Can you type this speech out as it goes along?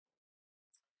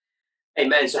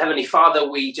Amen. So, Heavenly Father,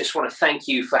 we just want to thank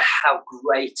you for how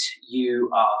great you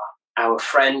are, our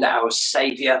friend, our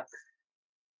Savior.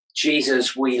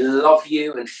 Jesus, we love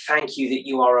you and thank you that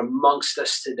you are amongst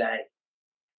us today.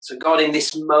 So, God, in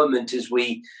this moment, as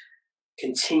we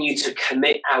continue to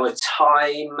commit our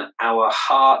time, our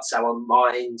hearts, our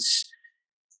minds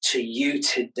to you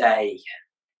today,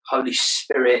 Holy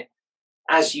Spirit,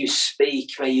 as you speak,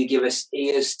 may you give us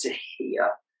ears to hear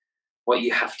what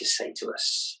you have to say to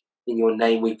us. In your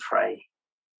name we pray.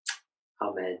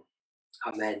 Amen.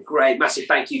 Amen. Great. Massive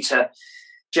thank you to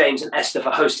James and Esther for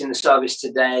hosting the service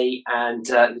today, and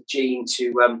Jean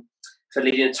for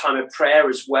leading a time of prayer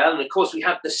as well. And of course, we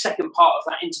had the second part of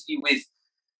that interview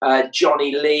with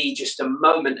Johnny Lee just a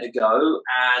moment ago,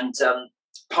 and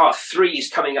part 3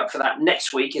 is coming up for that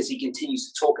next week as he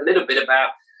continues to talk a little bit about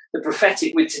the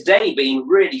prophetic, with today being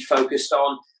really focused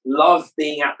on love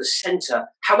being at the centre.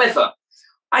 However,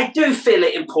 I do feel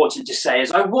it important to say,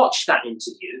 as I watched that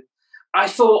interview, I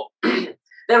thought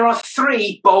there are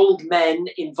 3 bold men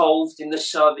involved in the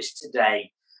service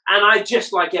today. And I'd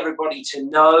just like everybody to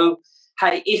know,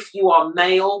 hey, if you are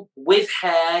male with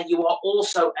hair, you are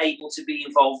also able to be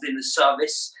involved in the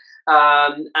service.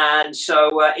 And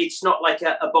so it's not like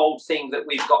a bold thing that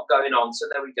we've got going on. So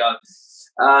there we go.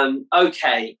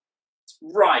 Okay,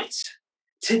 right.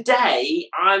 Today,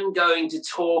 I'm going to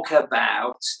talk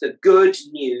about the good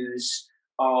news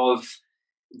of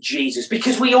Jesus,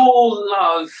 because we all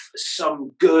love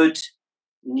some good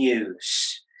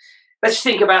news. Let's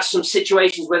think about some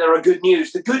situations where there are good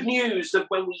news. The good news of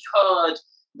when we heard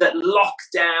that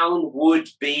lockdown would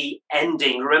be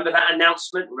ending. Remember that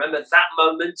announcement? Remember that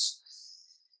moment?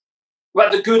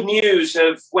 About the good news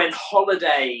of when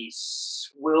holidays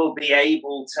will be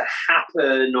able to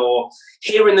happen, or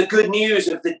hearing the good news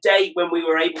of the date when we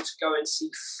were able to go and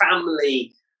see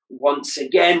family once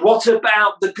again. What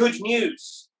about the good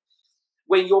news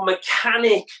when your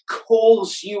mechanic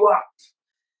calls you up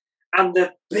and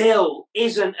the bill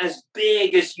isn't as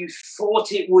big as you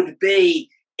thought it would be,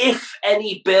 if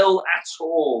any bill at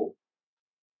all?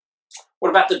 What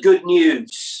about the good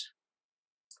news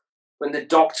when the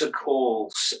doctor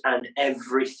calls and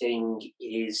everything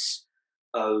is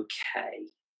okay?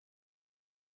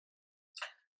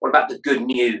 What about the good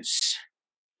news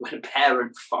when a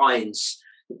parent finds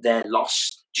their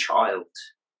lost child?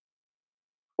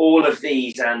 All of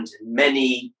these and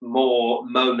many more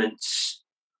moments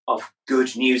of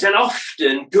good news. And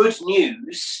often good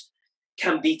news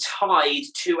can be tied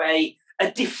to a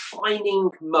defining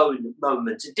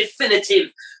moment, a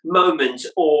definitive moment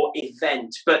or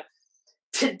event. But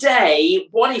today,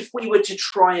 what if we were to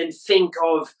try and think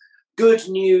of good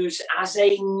news as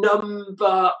a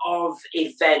number of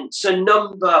events, a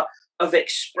number of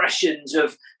expressions,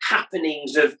 of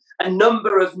happenings, of a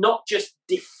number of not just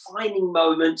defining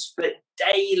moments, but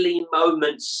daily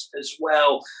moments as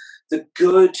well. The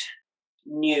good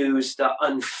news that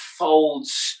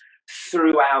unfolds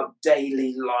throughout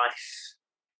daily life.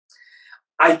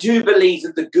 I do believe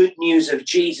that the good news of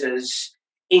Jesus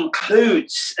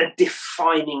includes a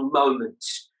defining moment,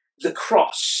 the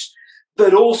cross,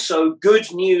 but also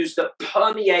good news that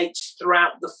permeates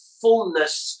throughout the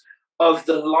fullness of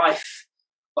the life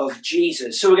of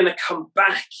Jesus. So we're going to come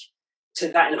back to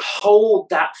that and hold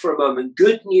that for a moment.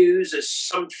 Good news as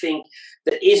something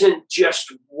that isn't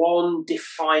just one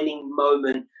defining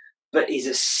moment, but is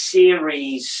a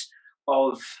series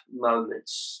of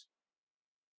moments.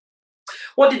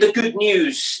 What did the good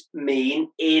news mean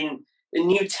in the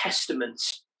New Testament?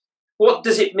 What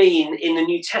does it mean in the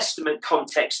New Testament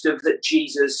context of that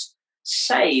Jesus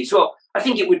saves? Well, I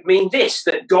think it would mean this,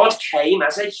 that God came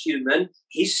as a human,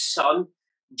 his son,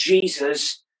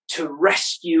 Jesus, to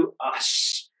rescue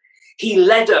us. He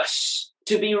led us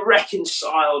to be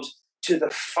reconciled to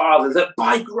the Father, that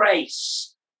by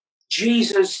grace,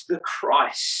 Jesus the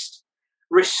Christ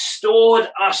restored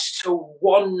us to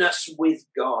oneness with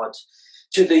God,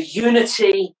 to the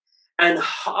unity and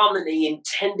harmony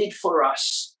intended for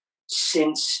us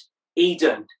since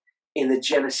Eden in the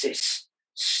Genesis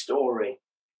story.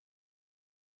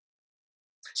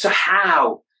 So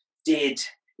how did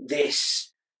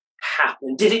this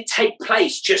happen? Did it take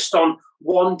place just on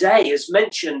one day, as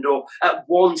mentioned, or at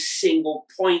one single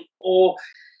point? Or,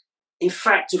 in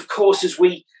fact, of course,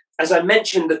 as I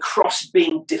mentioned, the cross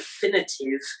being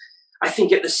definitive, I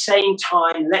think at the same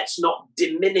time, let's not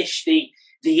diminish the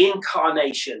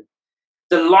incarnation,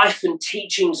 the life and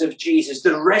teachings of Jesus,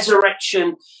 the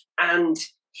resurrection and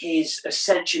his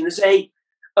ascension. There's a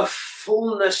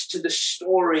fullness to the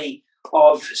story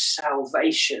of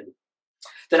salvation,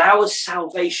 that our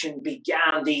salvation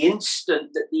began the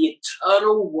instant that the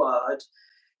eternal Word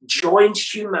joined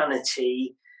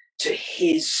humanity to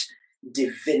his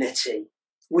divinity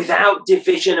without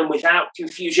division and without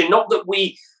confusion. Not that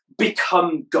we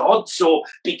become gods or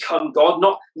become God,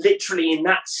 not literally in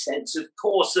that sense, of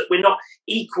course, that we're not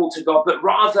equal to God, but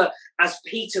rather, as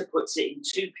Peter puts it in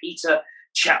 2 Peter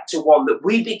chapter 1, that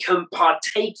we become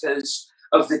partakers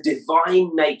of the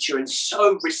divine nature and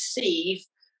so receive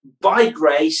by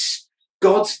grace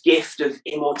God's gift of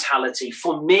immortality.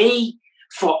 For me,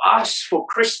 for us, for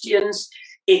Christians,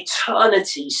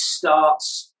 eternity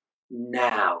starts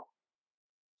now.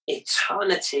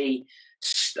 Eternity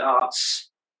starts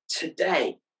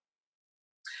today.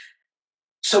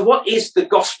 So what is the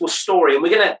gospel story? And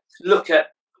we're going to look at,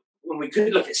 and we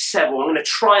could look at several. I'm going to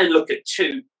try and look at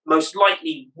two, most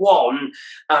likely one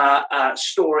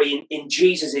story in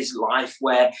Jesus' life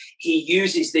where he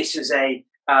uses this as an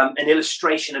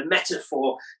illustration, a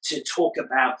metaphor to talk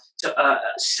about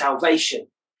salvation.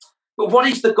 But what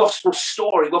is the gospel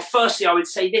story? Well, firstly, I would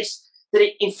say this, that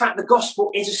in fact, the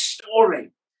gospel is a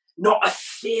story, not a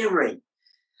theory.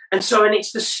 And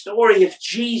it's the story of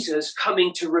Jesus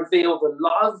coming to reveal the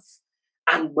love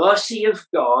and mercy of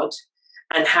God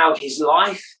and how his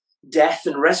life, death,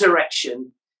 and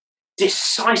resurrection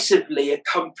decisively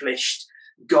accomplished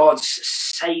God's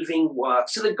saving work.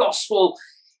 So the gospel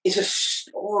is a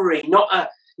story, not a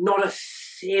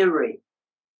theory.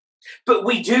 But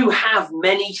we do have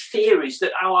many theories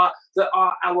that are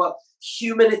our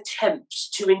human attempts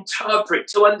to interpret,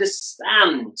 to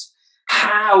understand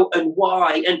how and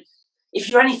why. And if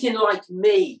you're anything like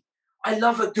me, I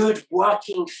love a good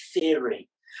working theory,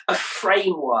 a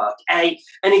framework, an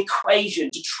equation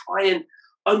to try and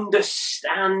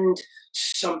understand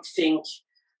something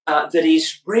that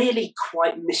is really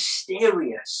quite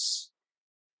mysterious,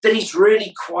 that is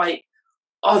really quite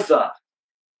other.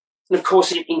 And of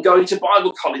course, in going to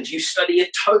Bible college, you study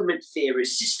atonement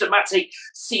theories, systematic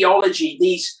theology,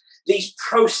 these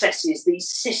processes, these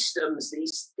systems,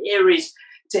 these theories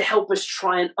to help us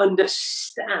try and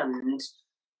understand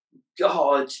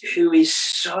God, who is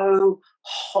so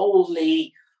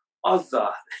wholly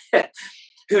other,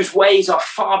 whose ways are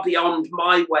far beyond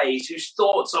my ways, whose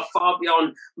thoughts are far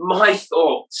beyond my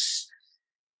thoughts.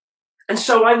 And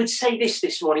so I would say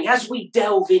this morning, as we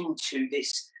delve into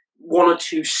this one or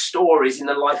two stories in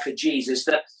the life of Jesus,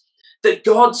 that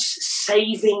God's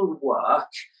saving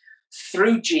work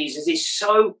through Jesus is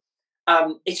so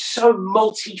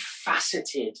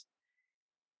multifaceted.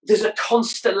 There's a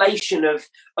constellation of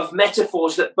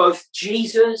metaphors that both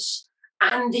Jesus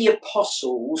and the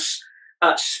apostles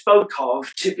spoke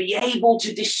of to be able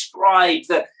to describe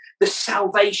the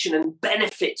salvation and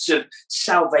benefits of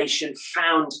salvation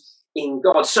found in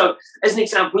God. So, as an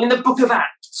example, in the book of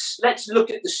Acts, let's look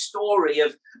at the story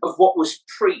of what was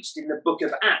preached in the book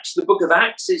of Acts. The book of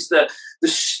Acts is the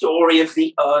story of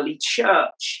the early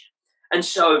church. And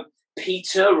so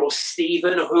Peter or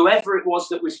Stephen or whoever it was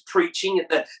that was preaching at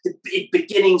the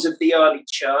beginnings of the early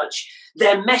church,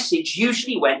 their message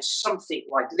usually went something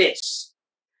like this.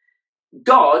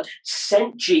 God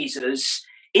sent Jesus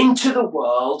into the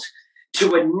world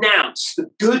to announce the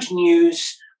good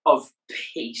news of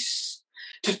peace,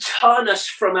 to turn us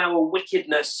from our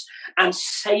wickedness and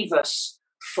save us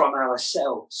from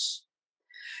ourselves.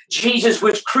 Jesus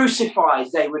was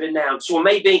crucified, they would announce, or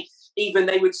maybe even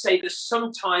they would say that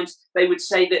sometimes they would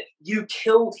say that you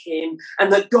killed him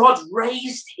and that God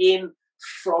raised him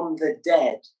from the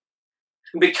dead.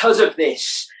 And because of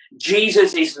this,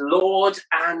 Jesus is Lord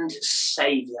and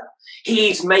Savior.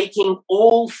 He is making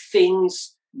all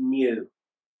things new.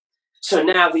 So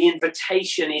now the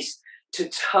invitation is to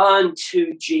turn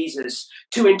to Jesus,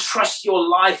 to entrust your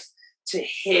life to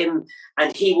him,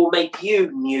 and he will make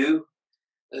you new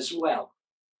as well.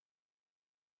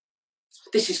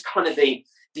 This is kind of the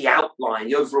outline,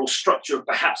 the overall structure of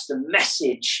perhaps the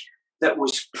message that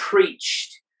was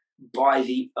preached by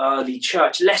the early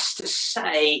church. Less to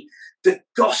say, the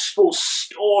gospel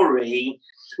story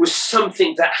was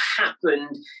something that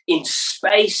happened in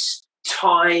space,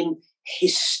 time,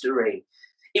 history.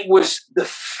 It was the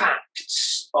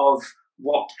facts of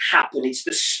what happened. It's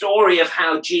the story of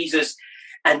how Jesus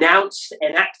announced,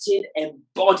 enacted,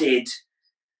 embodied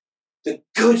the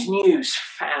good news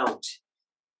found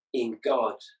in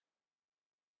God.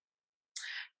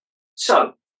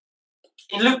 So,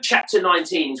 in Luke chapter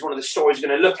 19 is one of the stories we're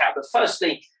going to look at. But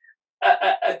firstly,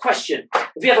 a question. Have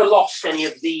you ever lost any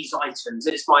of these items?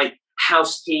 It's my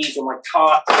house keys or my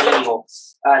car key, or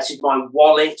this is my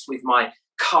wallet with my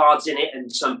cards in it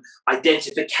and some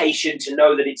identification to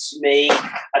know that it's me.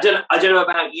 I don't know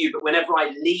about you, but whenever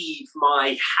I leave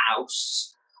my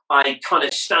house, I kind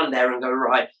of stand there and go,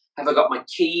 right, Have I got my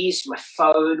keys, my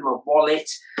phone, my wallet?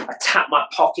 I tap my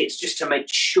pockets just to make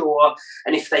sure.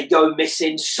 And if they go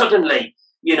missing, suddenly,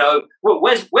 well,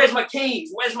 where's my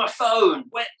keys? Where's my phone?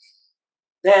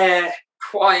 They're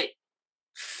quite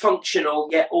functional,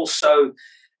 yet also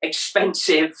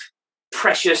expensive,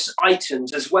 precious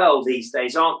items as well these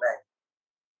days, aren't they?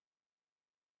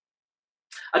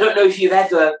 I don't know if you've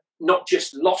ever not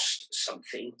just lost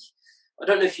something. I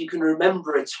don't know if you can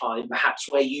remember a time perhaps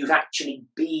where you've actually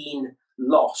been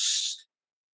lost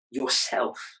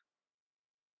yourself.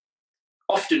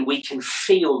 Often we can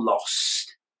feel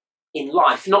lost in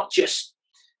life, not just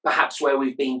perhaps where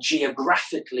we've been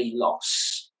geographically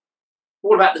lost.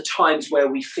 What about the times where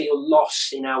we feel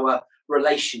lost in our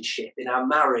relationship, in our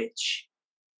marriage?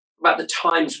 What about the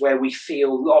times where we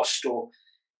feel lost or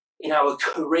in our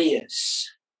careers,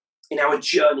 in our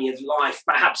journey of life?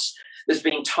 Perhaps there's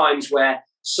been times where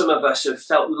some of us have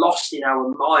felt lost in our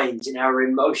minds, in our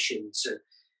emotions, and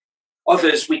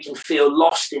others we can feel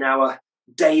lost in our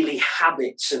daily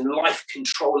habits and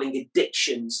life-controlling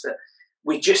addictions, that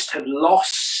we just have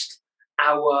lost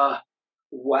our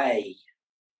way.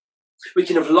 We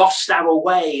can have lost our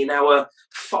way in our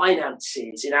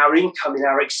finances, in our income, in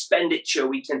our expenditure.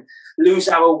 We can lose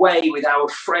our way with our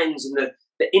friends and the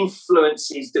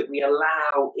influences that we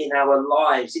allow in our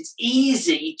lives. It's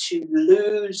easy to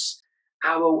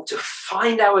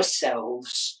find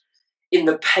ourselves in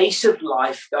the pace of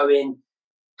life going,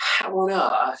 how on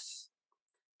earth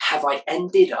have I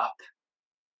ended up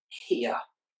here?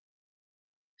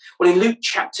 Well, in Luke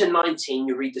chapter 19,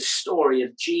 you read the story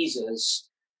of Jesus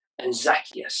and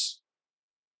Zacchaeus.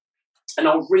 And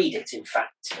I'll read it, in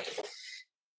fact.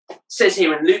 It says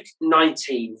here in Luke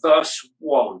 19, verse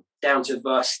 1 down to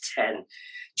verse 10,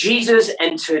 Jesus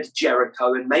entered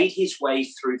Jericho and made his way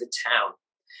through the town.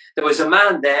 There was a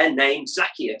man there named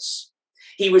Zacchaeus.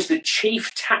 He was the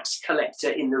chief tax collector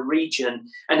in the region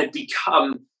and had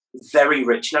become very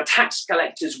rich. Now, tax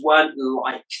collectors weren't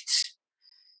liked.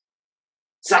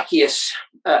 Zacchaeus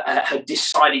had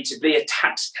decided to be a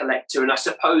tax collector, and I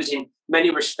suppose in many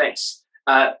respects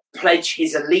pledge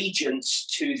his allegiance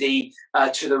to the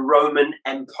Roman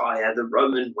Empire, the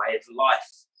Roman way of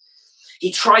life.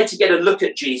 He tried to get a look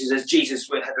at Jesus as Jesus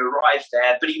had arrived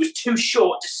there, but he was too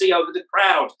short to see over the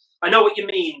crowd. I know what you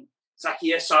mean,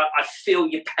 Zacchaeus. I feel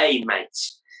your pain, mate.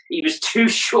 He was too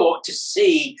short to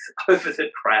see over the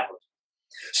crowd.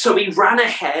 So he ran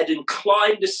ahead and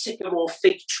climbed a sycamore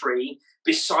fig tree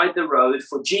beside the road,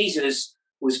 for Jesus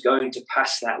was going to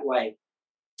pass that way.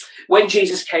 When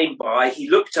Jesus came by, he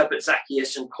looked up at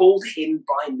Zacchaeus and called him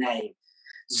by name.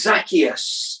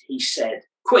 Zacchaeus, he said,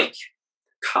 quick,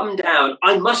 come down.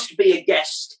 I must be a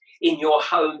guest in your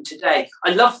home today.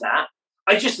 I love that.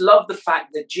 I just love the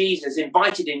fact that Jesus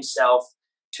invited himself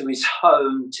to his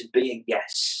home to be a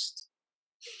guest.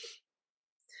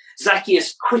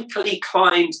 Zacchaeus quickly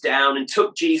climbed down and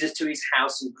took Jesus to his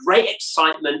house in great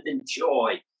excitement and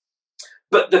joy.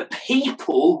 But the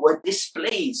people were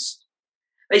displeased.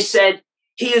 They said,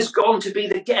 he has gone to be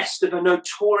the guest of a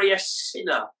notorious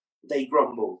sinner, they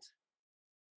grumbled.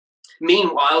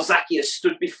 Meanwhile, Zacchaeus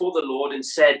stood before the Lord and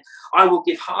said, I will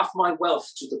give half my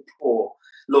wealth to the poor,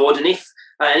 Lord, and if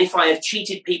I have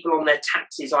cheated people on their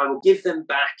taxes, I will give them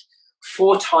back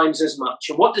 4 times as much.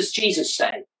 And what does Jesus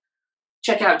say?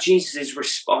 Check out Jesus'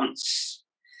 response.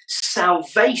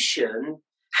 Salvation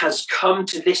has come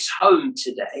to this home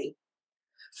today,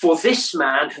 for this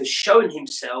man has shown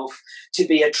himself to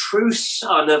be a true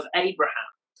son of Abraham.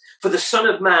 For the Son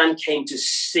of Man came to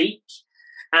seek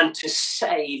and to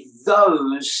save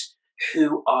those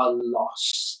who are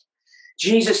lost.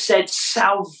 Jesus said,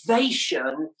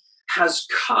 salvation has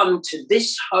come to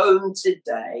this home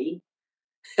today.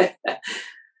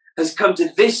 Has come to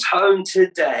this home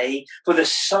today, for the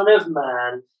Son of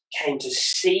Man came to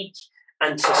seek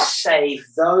and to save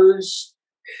those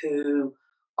who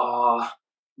are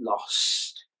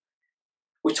lost.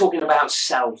 We're talking about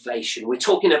salvation. We're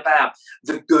talking about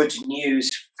the good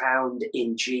news found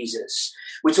in Jesus.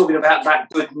 We're talking about that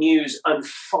good news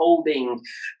unfolding,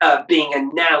 being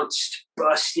announced,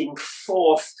 bursting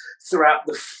forth throughout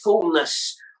the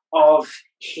fullness of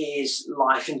his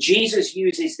life. And Jesus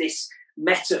uses this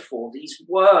metaphor, these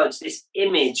words, this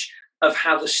image of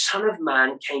how the Son of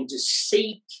Man came to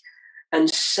seek and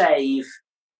save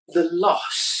the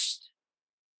lost.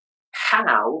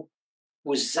 How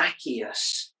was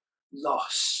Zacchaeus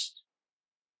lost?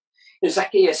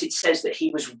 Zacchaeus, it says that he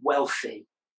was wealthy,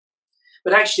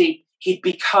 but actually he'd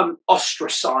become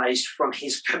ostracized from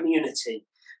his community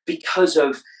because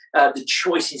of the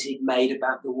choices he'd made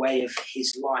about the way of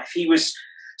his life. He was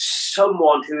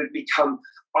someone who had become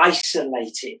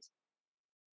isolated.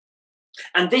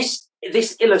 And this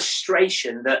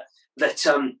illustration that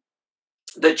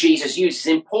Jesus uses is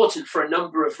important for a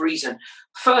number of reasons.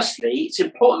 Firstly, it's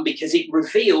important because it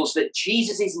reveals that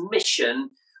Jesus' mission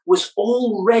was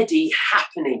already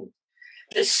happening.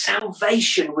 That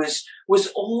salvation was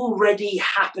already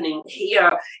happening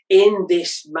here in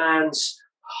this man's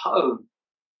home.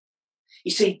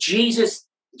 You see, Jesus'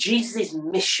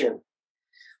 mission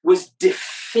was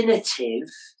definitive,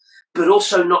 but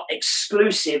also not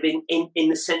exclusive in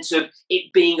the sense of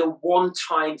it being a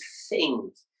one-time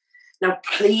thing. Now,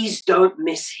 please don't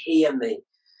mishear me.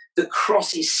 The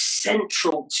cross is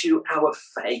central to our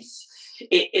faith.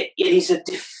 It is a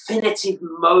definitive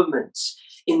moment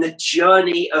in the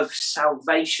journey of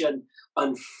salvation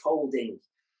unfolding.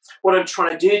 What I'm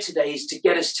trying to do today is to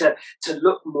get us to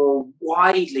look more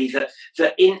widely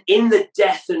that in the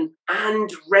death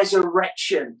and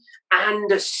resurrection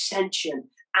and ascension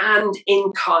and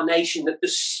incarnation, that the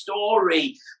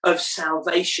story of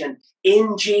salvation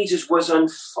in Jesus was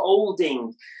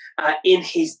unfolding in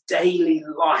his daily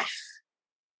life.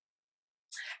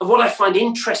 And what I find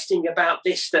interesting about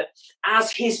this, that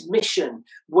as his mission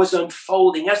was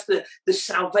unfolding, as the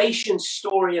salvation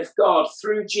story of God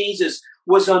through Jesus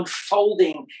was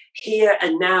unfolding here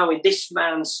and now in this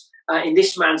man's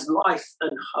life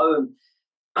and home,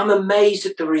 I'm amazed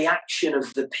at the reaction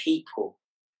of the people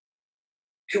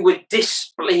who were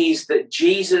displeased that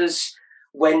Jesus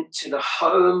went to the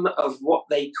home of what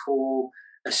they call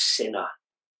a sinner,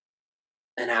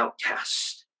 an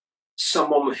outcast,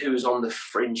 someone who was on the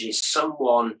fringes,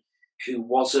 someone who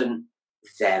wasn't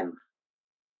them.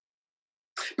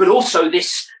 But also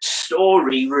this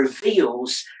story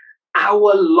reveals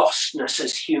our lostness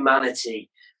as humanity,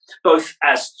 both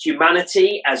as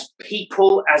humanity, as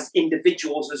people, as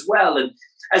individuals as well. And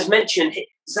as mentioned,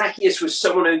 Zacchaeus was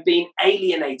someone who'd been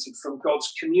alienated from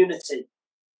God's community.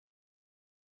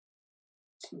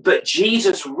 But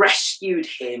Jesus rescued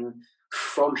him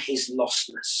from his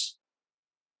lostness.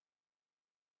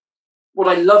 What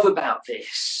I love about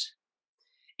this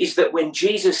is that when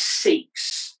Jesus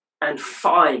seeks and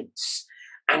finds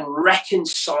and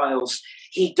reconciles,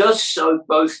 he does so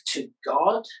both to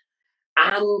God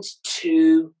and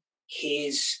to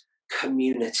his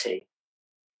community.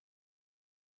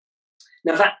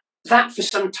 Now that for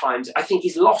sometimes I think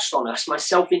is lost on us,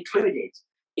 myself included,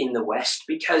 in the West,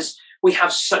 because we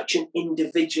have such an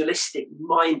individualistic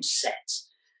mindset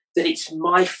that it's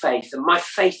my faith and my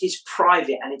faith is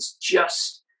private and it's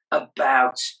just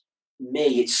about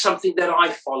me. It's something that I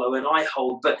follow and I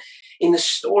hold. But in the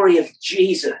story of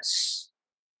Jesus,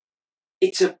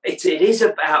 it is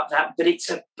about that, but it's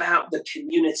about the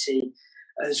community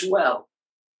as well.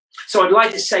 So I'd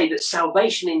like to say that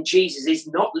salvation in Jesus is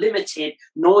not limited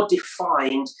nor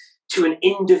defined to an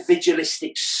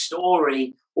individualistic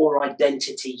story or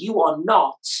identity. You are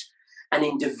not an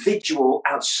individual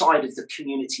outside of the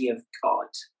community of God.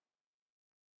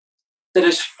 That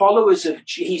as followers of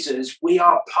Jesus, we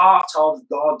are part of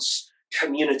God's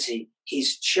community,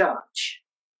 his church.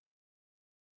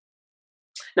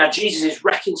 Now, Jesus is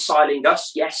reconciling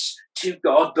us, yes, to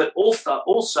God, but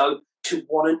also to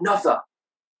one another.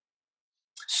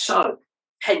 So,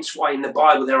 hence why in the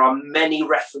Bible there are many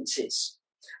references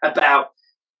about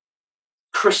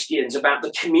Christians, about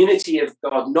the community of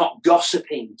God, not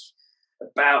gossiping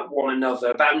about one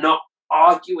another, about not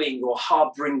arguing or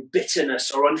harboring bitterness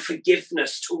or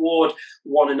unforgiveness toward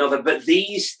one another. But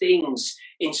these things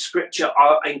in Scripture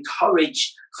are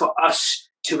encouraged for us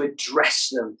to address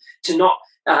them, to not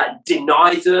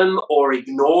deny them or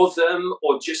ignore them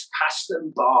or just pass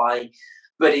them by,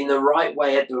 but in the right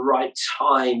way at the right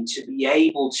time, to be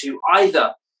able to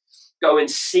either go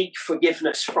and seek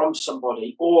forgiveness from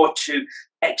somebody or to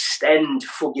extend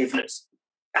forgiveness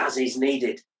as is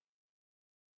needed.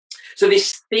 So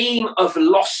this theme of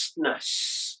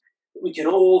lostness, we can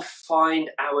all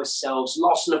find ourselves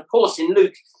lost. And of course, in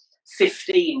Luke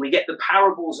 15, we get the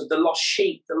parables of the lost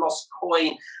sheep, the lost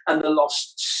coin, and the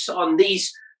lost son.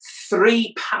 These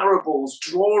three parables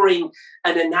drawing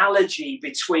an analogy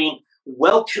between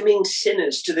welcoming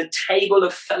sinners to the table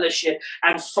of fellowship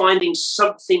and finding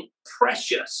something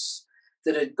precious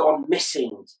that had gone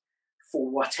missing for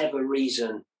whatever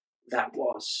reason that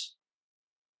was.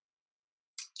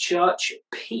 Church,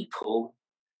 people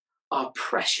are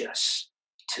precious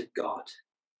to God.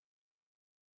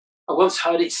 I once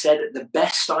heard it said that the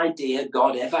best idea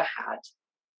God ever had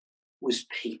was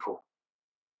people.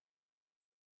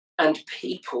 And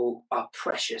people are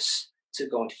precious to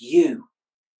God. You,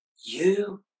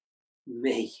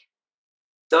 me,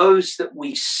 those that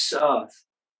we serve,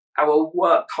 our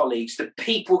work colleagues, the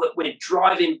people that we're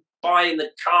driving by in the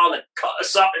car that cut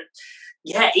us up and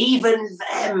Yeah, even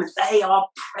them, they are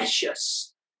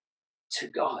precious to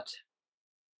God.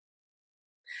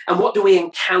 And what do we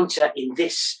encounter in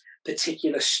this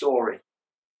particular story?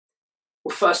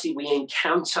 Well, firstly, we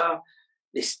encounter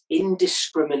this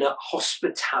indiscriminate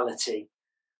hospitality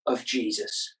of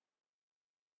Jesus,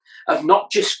 of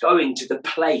not just going to the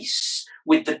place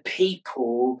with the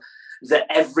people that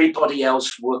everybody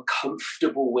else were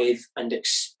comfortable with and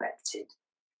expected.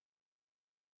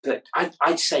 But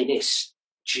I'd say this: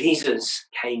 Jesus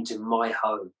came to my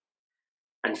home,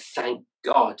 and thank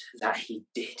God that he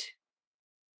did.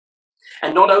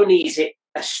 And not only is it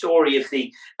a story of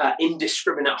the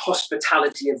indiscriminate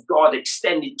hospitality of God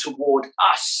extended toward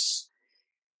us,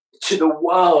 to the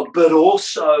world, but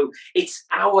also it's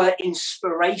our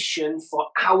inspiration for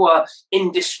our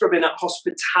indiscriminate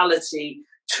hospitality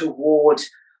toward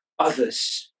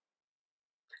others.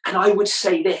 And I would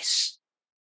say this,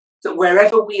 that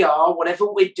wherever we are, whatever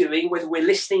we're doing, whether we're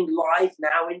listening live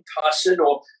now in person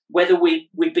or whether we'd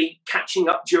be catching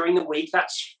up during the week,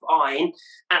 that's fine.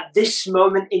 At this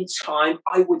moment in time,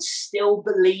 I would still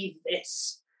believe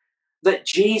this, that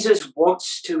Jesus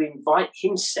wants to invite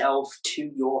himself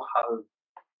to your home.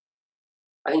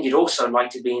 I think you'd also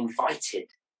like to be invited.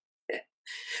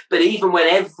 But even when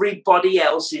everybody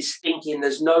else is thinking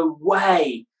there's no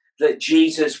way that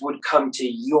Jesus would come to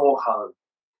your home,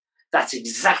 that's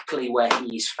exactly where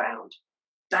he is found.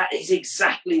 That is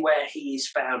exactly where he is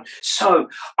found. So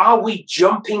are we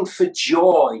jumping for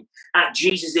joy at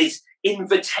Jesus's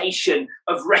invitation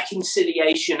of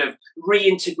reconciliation, of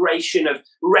reintegration, of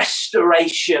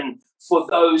restoration for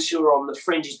those who are on the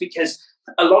fringes? Because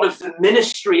a lot of the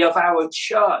ministry of our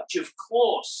church, of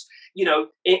course,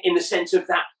 in the sense of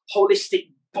that holistic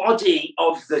body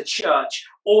of the church,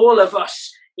 all of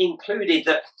us included,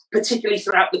 that particularly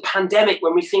throughout the pandemic,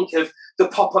 when we think of the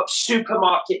pop-up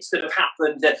supermarkets that have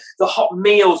happened, the hot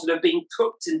meals that have been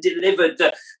cooked and delivered,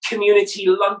 the community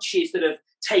lunches that have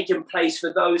taken place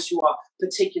for those who are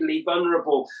particularly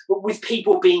vulnerable, but with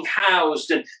people being housed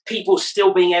and people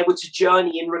still being able to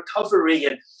journey in recovery,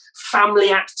 and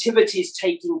family activities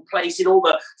taking place in all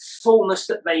the fullness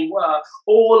that they were.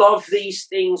 All of these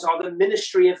things are the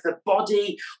ministry of the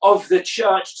body of the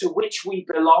church to which we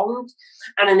belong,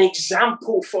 and an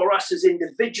example for us as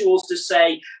individuals to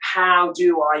say, how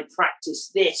do I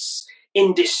practice this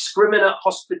indiscriminate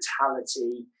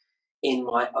hospitality in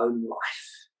my own life?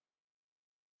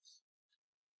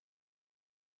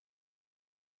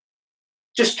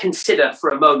 Just consider for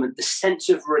a moment the sense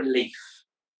of relief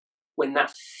when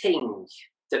that thing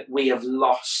that we have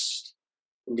lost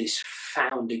and is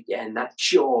found again, that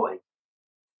joy,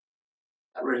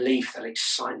 that relief, that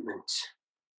excitement.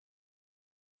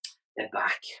 They're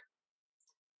back.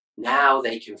 Now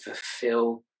they can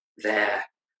fulfill their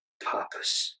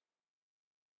purpose.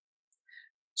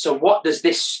 So what does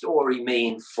this story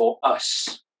mean for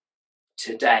us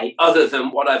today, other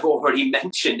than what I've already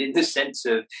mentioned, in the sense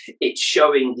of it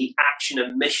showing the action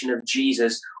and mission of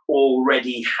Jesus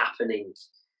already happening?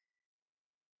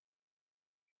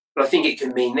 But I think it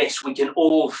can mean this: we can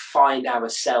all find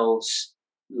ourselves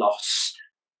lost.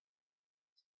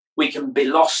 We can be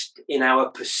lost in our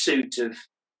pursuit of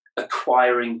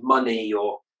acquiring money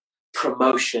or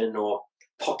promotion or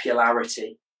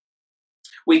popularity.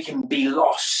 We can be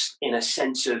lost in a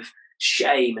sense of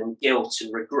shame and guilt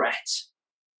and regret.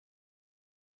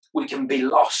 We can be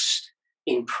lost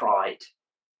in pride.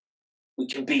 We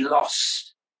can be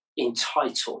lost in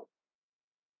title.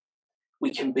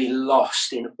 We can be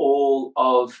lost in all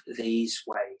of these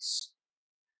ways.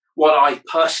 What I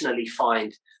personally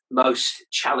find most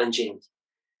challenging,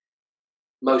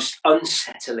 most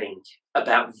unsettling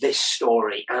about this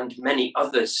story and many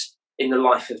others in the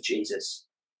life of Jesus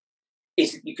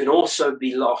is that you can also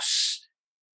be lost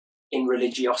in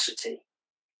religiosity,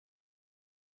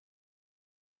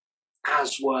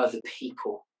 as were the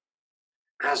people,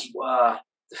 as were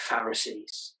the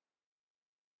Pharisees.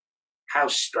 How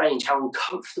strange, how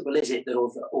uncomfortable is it that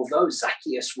although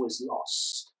Zacchaeus was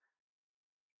lost,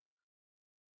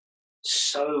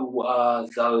 so were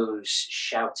those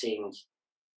shouting,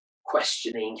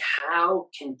 questioning, how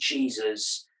can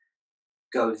Jesus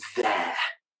go there?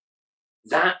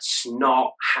 That's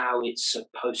not how it's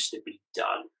supposed to be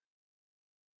done.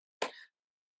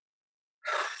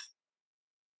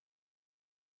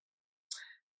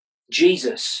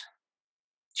 Jesus,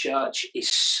 church, is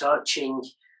searching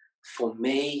for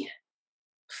me,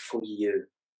 for you.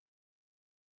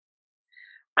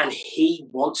 And he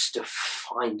wants to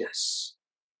find us.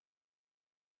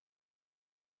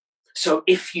 So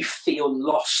if you feel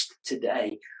lost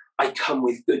today, I come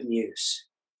with good news.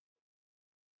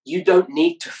 You don't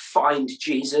need to find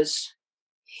Jesus.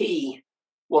 he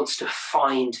wants to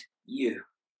find you.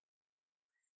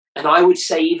 And I would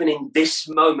say even in this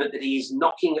moment that he is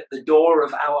knocking at the door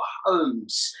of our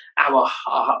homes, our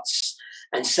hearts,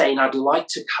 and saying, I'd like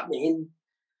to come in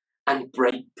and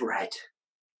break bread.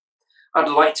 I'd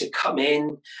like to come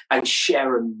in and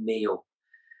share a meal.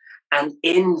 And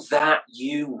in that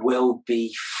you will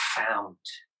be found.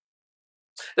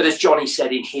 That, as Johnny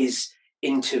said in his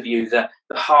interview, the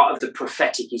heart of the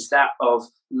prophetic is that of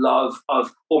love,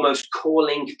 of almost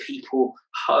calling people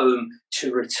home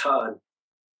to return.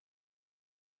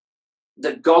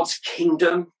 That God's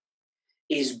kingdom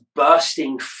is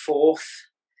bursting forth,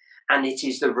 and it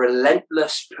is the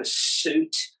relentless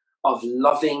pursuit of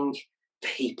loving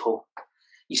people.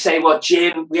 You say, well,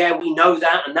 Jim, yeah, we know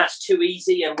that, and that's too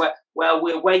easy, and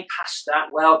we're way past that.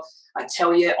 Well, I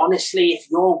tell you, honestly, if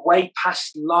you're way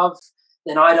past love,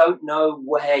 then I don't know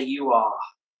where you are.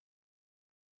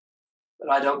 But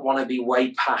I don't want to be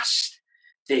way past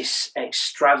this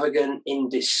extravagant,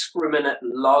 indiscriminate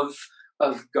love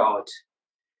of God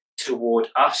toward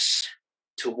us,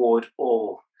 toward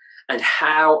all. And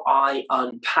how I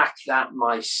unpack that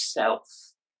myself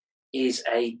is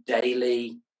a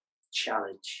daily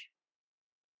challenge.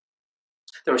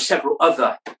 There are several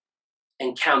other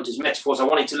encounters, metaphors. I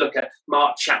wanted to look at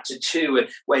Mark chapter 2,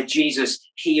 where Jesus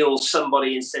heals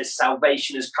somebody and says,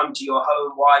 salvation has come to your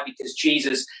home. Why? Because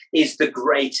Jesus is the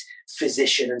great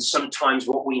physician, and sometimes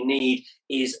what we need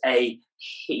is a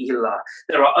healer.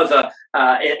 There are other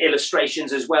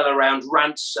illustrations as well around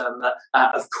ransom,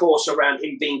 of course, around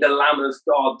him being the Lamb of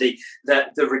God,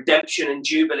 the redemption and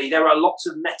jubilee. There are lots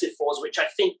of metaphors which I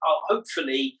think I'll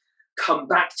hopefully come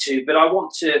back to, but I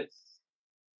want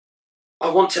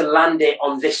to land it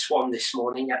on this one this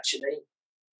morning, actually.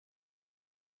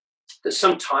 That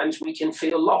sometimes we can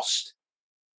feel lost.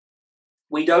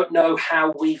 We don't know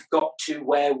how we've got to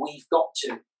where we've got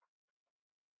to.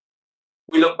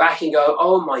 We look back and go,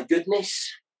 oh my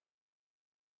goodness,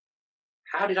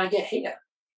 how did I get here?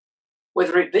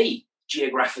 Whether it be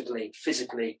geographically,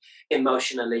 physically,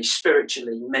 emotionally,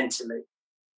 spiritually, mentally.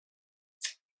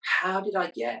 How did I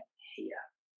get here?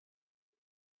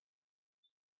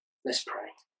 Let's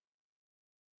pray.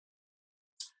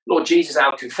 Lord Jesus,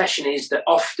 our confession is that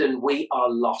often we are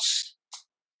lost.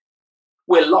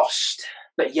 We're lost,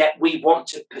 but yet we want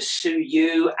to pursue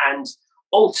you, and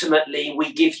ultimately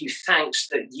we give you thanks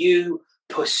that you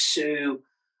pursue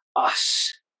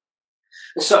us.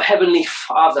 And so, Heavenly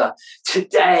Father,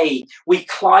 today we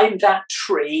climb that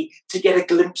tree to get a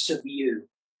glimpse of you.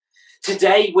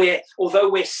 Today, although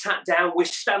we're sat down, we're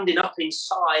standing up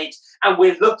inside and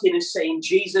we're looking and saying,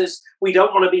 Jesus, we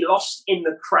don't want to be lost in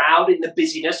the crowd, in the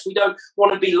busyness. We don't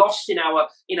want to be lost in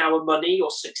our money or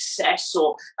success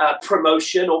or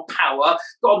promotion or power.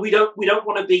 God, we don't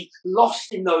want to be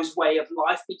lost in those way of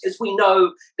life, because we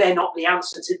know they're not the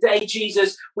answer. Today,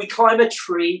 Jesus, we climb a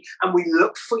tree and we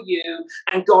look for you.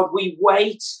 And God, we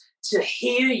wait to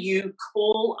hear you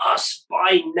call us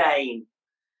by name,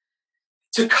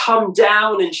 to come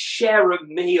down and share a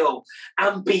meal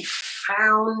and be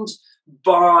found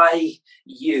by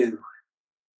you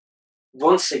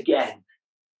once again.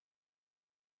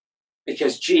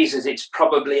 Because Jesus, it's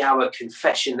probably our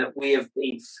confession that we have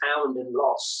been found and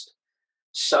lost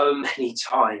so many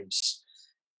times,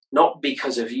 not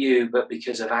because of you, but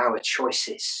because of our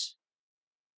choices.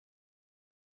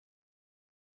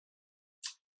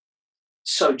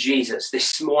 So Jesus,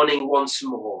 this morning once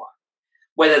more,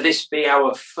 whether this be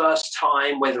our first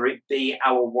time, whether it be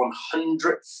our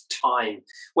 100th time,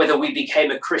 whether we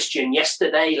became a Christian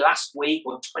yesterday, last week,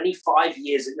 or 25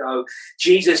 years ago,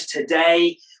 Jesus,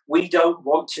 today we don't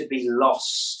want to be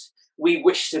lost. We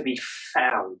wish to be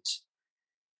found.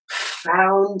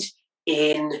 Found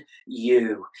in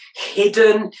you,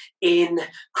 hidden in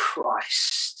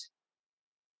Christ.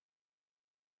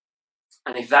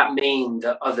 And if that means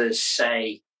that others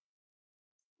say,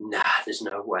 nah, there's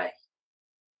no way.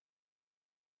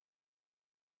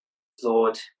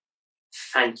 Lord,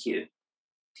 thank you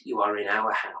that you are in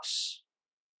our house.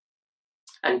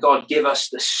 And God, give us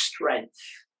the strength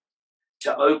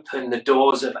to open the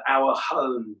doors of our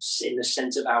homes, in the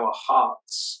sense of our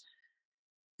hearts,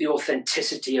 the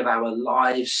authenticity of our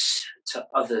lives to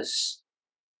others,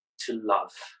 to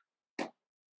love.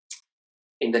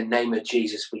 In the name of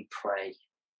Jesus we pray.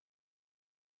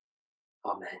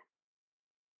 Amen.